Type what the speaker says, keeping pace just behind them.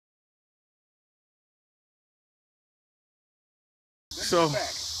So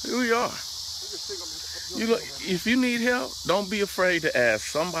here we are. You look, if you need help, don't be afraid to ask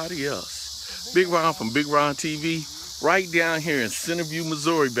somebody else. Big Ron from Big Ron TV, right down here in Centerview,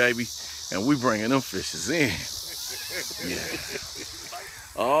 Missouri, baby. And we bringing them fishes in. Yeah.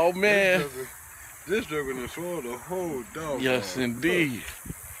 Oh, man. This joker done swallowed the whole dog. Yes, indeed.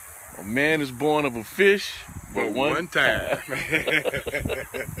 A man is born of a fish, but one time.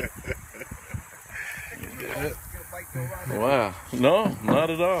 Wow. No, not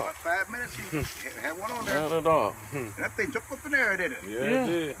at all. About 5 minutes, he had one on there. Not at all. That thing jumped up in there, didn't it? Yeah, it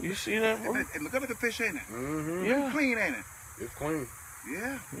did. You see that, bro? And look at the fish, ain't it? Mm-hmm. Yeah. It's clean, ain't it? It's clean.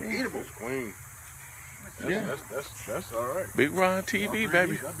 Yeah. Eatable. It's clean. Yeah. That's all right. Big Ron TV,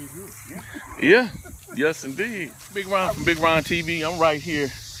 baby. That'd be good. Yeah. Yes, indeed. Big Ron from Big Ron TV. I'm right here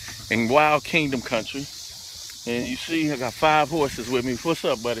in Wild Kingdom country. And you see, I got 5 horses with me. What's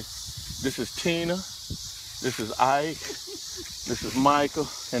up, buddy? This is Tina. This is Ike. This is Michael.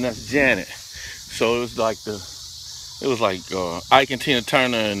 And that's Janet. So it was like Ike and Tina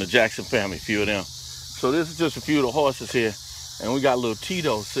Turner and the Jackson family, a few of them. So this is just a few of the horses here. And we got little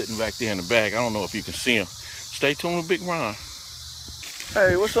Tito sitting back there in the back. I don't know if you can see him. Stay tuned with Big Ron.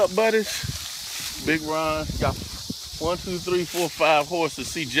 Hey, what's up, buddies? Big Ron got 1, 2, 3, 4, 5 horses.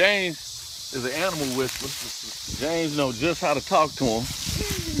 See, James is an animal whisperer. James knows just how to talk to him.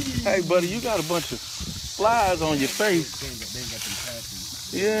 Hey, buddy, you got a bunch of flies on your face.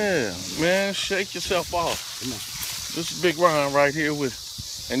 Yeah, man, shake yourself off. This is Big Ron right here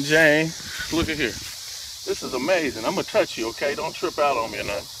and James. Look at here. This is amazing. I'm gonna touch you, okay? Don't trip out on me or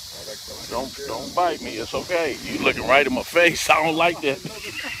nothing. Don't bite me. It's okay. You looking right in my face. I don't like that.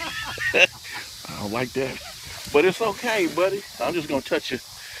 I don't like that. But it's okay, buddy. I'm just gonna touch your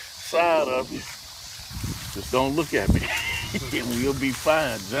side of you. Just don't look at me. And we'll be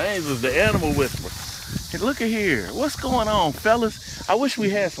fine. James is the animal whisperer. Hey, look at here. What's going on, fellas? I wish we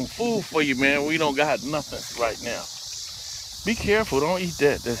had some food for you, man. We don't got nothing right now. Be careful. Don't eat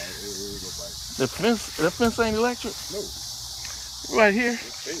that. The fence ain't electric? No. Right here?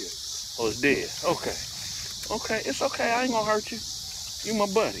 It's dead. Oh, it's dead. Okay. Okay, it's okay. I ain't gonna hurt you. You my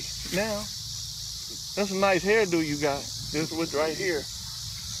buddy. Now, that's a nice hairdo you got. This with right here.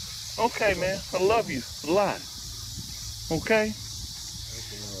 Okay, man. I love you a lot. Okay?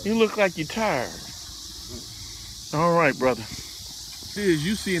 You look like you're tired. All right, brother. As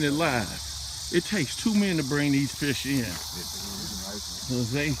you seeing it live, it takes 2 men to bring these fish in.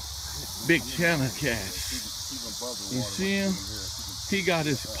 They big channel cats. You see him? He got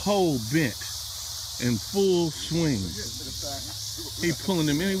his pole bent in full swing. He pulling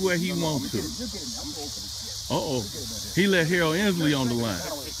them anywhere he wants to. Uh-oh. He let Harold Inslee on the line.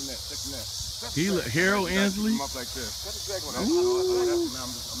 He let Harold Inslee. Ooh.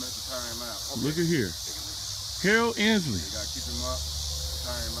 Look at here. Harold Inslee.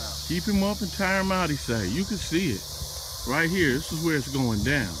 Keep him up and tire him out, he say. You can see it. Right here. This is where it's going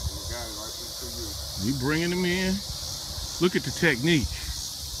down. You bringing him in. Look at the technique.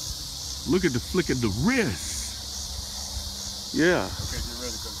 Look at the flick of the wrist. Yeah.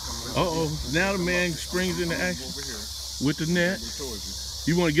 Uh-oh. Now the man springs into action with the net.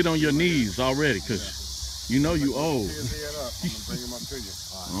 You want to get on your knees already because you know you old.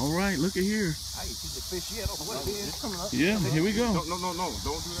 All right, look at here. Yeah, here we go. No, don't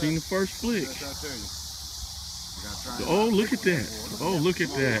do that. Seen the first flick. Oh, look at that. Oh, look at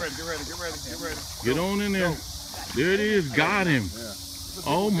that. Get ready. Get on in there. There it is. Got him.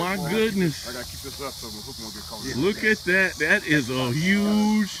 Oh, my goodness. I got to keep this up so the hook won't get caught. Look at that. That is a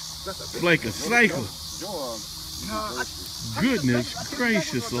huge flake of cycle. Goodness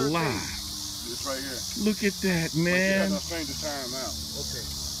gracious alive. This right here. Look at that, man.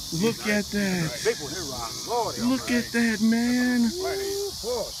 Look at that. Look at that, man.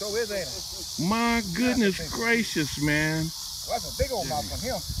 My goodness gracious, man. That's a big old mouth on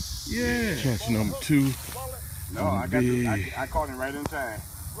him. Yeah. Catch number 2. No, I caught him right in time.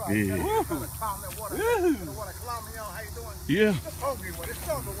 Yeah. Yeah.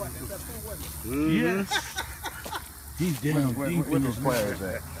 Yes. He's down deep in his players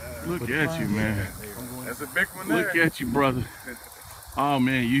at? Look at you, man. That's a big one there. Look at you, brother. Oh,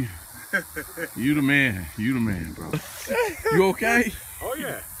 man, you the man. You the man, bro. You okay? Oh,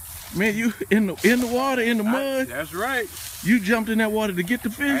 yeah. Man, you in the water, in the mud. That's right. You jumped in that water to get the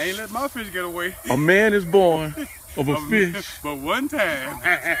fish. I ain't let my fish get away. A man is born of a fish. But one time.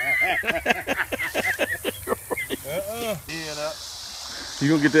 You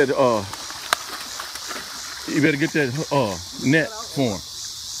gonna get that you better get that net for him.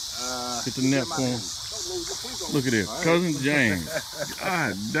 Get the net for him. Look at this, Cousin James.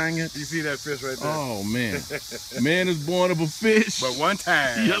 God dang it. You see that fish right there? Oh, man. Man is born of a fish. But one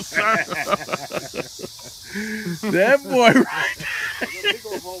time. Yes, sir. That boy right there.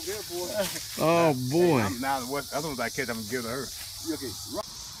 Oh, boy. Now, what other ones I catch, I'm going to give to her.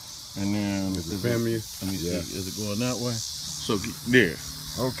 And then, Is it family? let me see, is it going that way? So, there.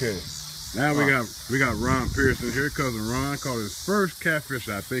 Okay. Now we got Ron Pearson here. Cousin Ron caught his first catfish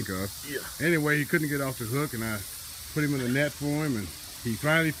I think of. Yeah. Anyway, he couldn't get off the hook, and I put him in the net for him, and he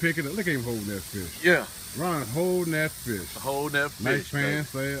finally picked it up. Look at him holding that fish. Yeah. Ron holding that fish. Hold that fish. Nice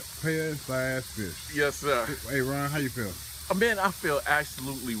pan-sized fish. Yes, sir. Hey, Ron, how you feel? Man, I feel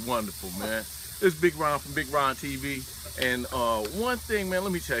absolutely wonderful, man. This is Big Ron from Big Ron TV. And one thing, man,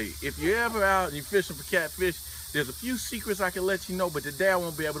 let me tell you, if you're ever out and you're fishing for catfish, there's a few secrets I can let you know, but today I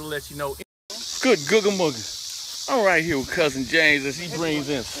won't be able to let you know. Good Googa Mooga. I'm right here with Cousin James as he brings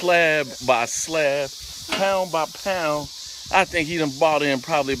in slab by slab, pound by pound. I think he done bought in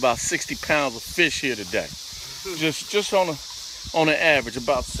probably about 60 pounds of fish here today. Just on an average,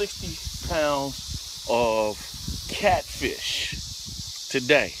 about 60 pounds of catfish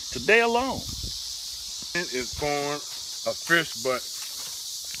today alone. It is born a fish, but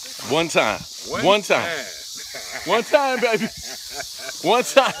One time. One time, baby. One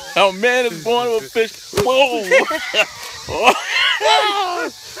time. A man is born with a fish. Whoa.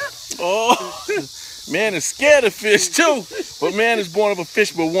 Oh. Man is scared of fish too. But man is born of a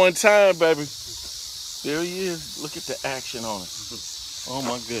fish but one time, baby. There he is. Look at the action on it. Oh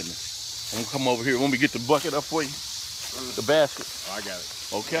my goodness. I'm gonna come over here. Want me to get the bucket up for you? The basket. Oh, I got it.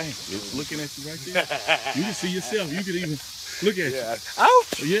 Okay. It's looking at you right there. You can see yourself. You can even look at you.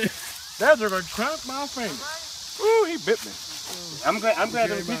 Ouch! Yeah. That's gonna cramp my finger. Ooh, he bit me. I'm glad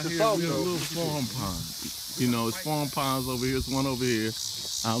to beat the salt though. Little farm pond. You know, it's farm ponds over here. It's one over here.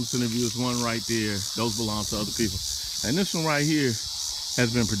 Out in Centerview, it's one right there. Those belong to other people. And this one right here has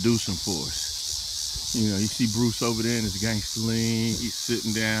been producing for us. You know, you see Bruce over there in his gangster lean. He's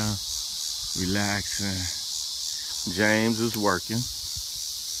sitting down, relaxing. James is working.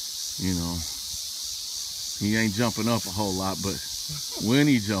 You know, he ain't jumping up a whole lot, but when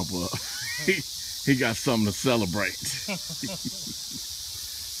he jump up, he got something to celebrate.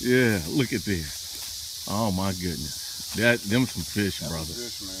 Yeah, look at this. Oh my goodness. Them some fish, brother.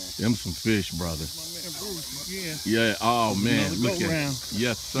 Them some fish, brother. Yeah, oh man, look at him.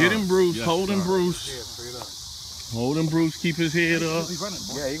 Yes, sir. Get him, Bruce. Yes, hold him, Bruce. Hold him, Bruce. Keep his head up.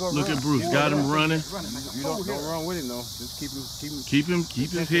 Yeah, he gonna Look run. at Bruce. Got him running. You don't run with him though. Just keep him.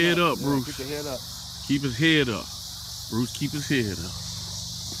 Keep his head up, Bruce. Keep your head up. Keep his head up. Bruce, keep his head up.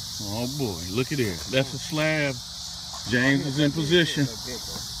 Oh boy, look at there. That's a slab. James is in position.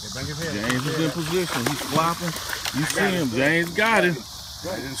 James is in position. He's flopping. You see him. James got him.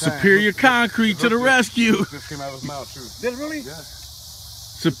 Superior Concrete to the rescue. This came out of his mouth too. Did it really? Yeah.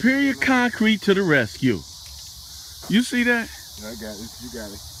 Superior Concrete to the rescue. You see that? I got it. You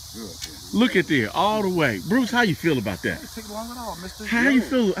got it. Good. Look at there, all the way. Bruce, how you feel about that? Take long at all, mister. How you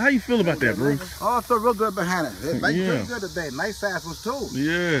feel about that, Bruce? Oh, I feel real good behind it. It makes Yeah. pretty good today. Nice size ones too.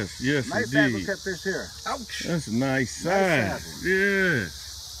 Yes, yes, Nice size indeed. catfish here. Ouch. That's a nice Nice size.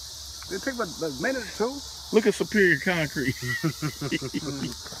 Yes. They take about a minute or two. Look at Superior Concrete.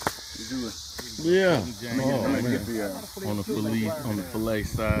 Yeah. Oh, man. On the fillet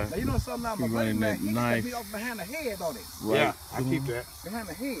side. Now, you know something now, my He buddy, running man, that he knife. set me off behind the head on it. Right. Yeah, I keep that. Behind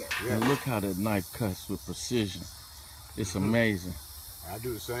the head. And look how that knife cuts with precision. It's amazing. I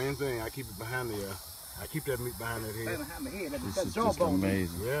do the same thing. I keep it behind the. I keep that meat behind that head. Behind the head. This That is just jawbone.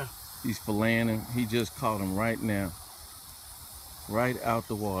 amazing. Yeah. He's filleting him. He just caught him right now. Right out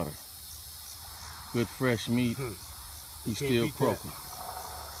the water. Good fresh meat. He's Can't still beat that. croaking.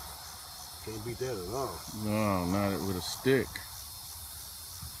 Can't beat that at all. No, not with a stick.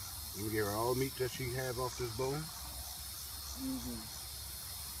 You give her all meat that she have off this bone.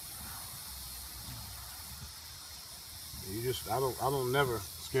 You just, I don't never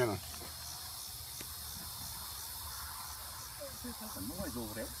skin them. That's a noise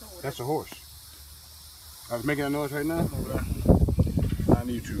over there. What's over That's a horse. I was making a noise right now. I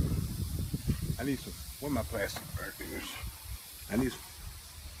need some. Where my plastic bag is? I need some.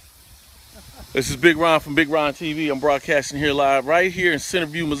 This is Big Ron from Big Ron TV. I'm broadcasting here live right here in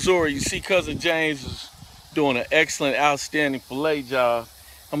Centerview, Missouri. You see Cousin James is doing an excellent, outstanding fillet job.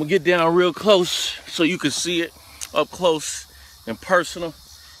 I'm gonna get down real close so you can see it up close and personal.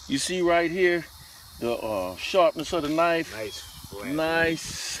 You see right here the sharpness of the knife. Nice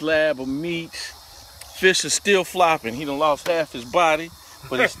slab of meat. Fish is still flopping. He done lost half his body,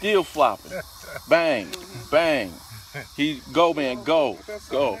 but he's still flopping. Bang, bang. He go, man, go,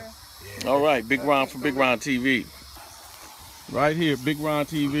 go. Yeah. All right, Big Ron for Big Ron TV. Right here, Big Ron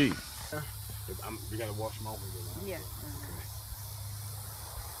TV. We gotta wash them off again. Yeah.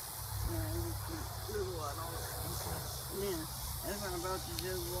 Yeah, that's why I brought the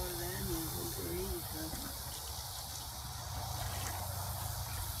jug of water down here so you can eat some.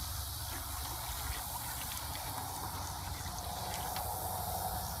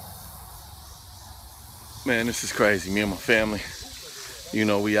 Man, this is crazy. Me and my family, you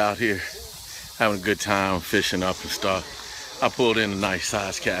know, we out here having a good time fishing up and stuff. I pulled in a nice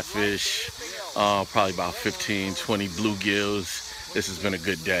sized catfish, probably about 15, 20 blue gills. This has been a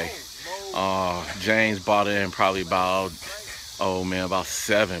good day. James bought in probably about, about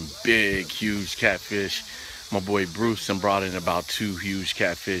 7 big, huge catfish. My boy Bruce brought in about 2 huge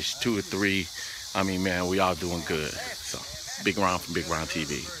catfish, 2 or 3. I mean, man, we all doing good. So, Big Ron from Big Ron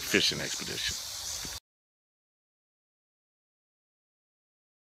TV, fishing expedition.